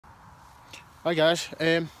Hi guys,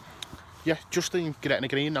 yeah, just in getting a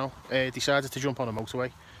green now. Decided to jump on a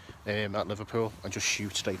motorway at Liverpool and just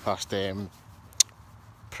shoot straight past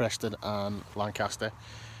Preston and Lancaster,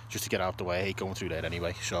 just to get out of the way, going through there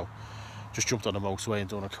anyway. So just jumped on the motorway and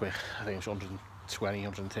done a quick, I think it's 120,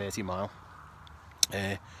 130 mile.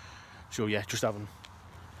 So yeah, just having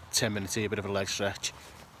 10 minutes here, a bit of a leg stretch.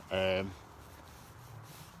 Yeah,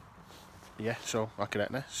 so I can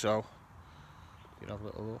get there. So you can have a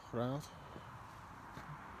little look around.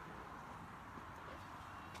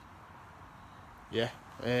 Yeah,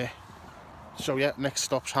 so yeah, next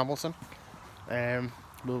stop's Hamilton.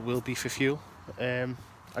 Will be for fuel. I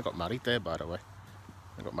got married there, by the way.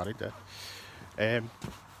 I got married there.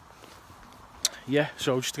 Yeah,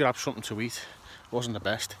 so just to grab something to eat. Wasn't the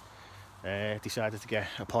best. Decided to get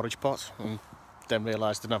a porridge pot and then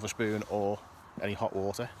realised I didn't have a spoon or any hot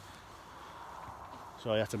water.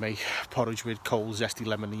 So I had to make porridge with cold, zesty,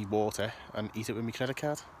 lemony water and eat it with my credit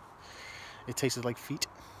card. It tasted like feet,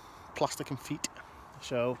 plastic and feet.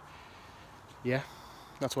 So yeah,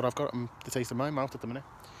 that's what I've got in the taste of my mouth at the minute.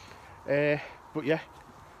 But yeah,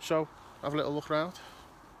 so have a little look around.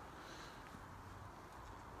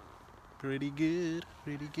 Pretty good,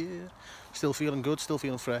 pretty good. Still feeling good, still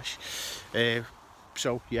feeling fresh.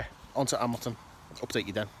 So yeah, on to Hamilton. Update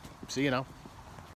you then. See you now.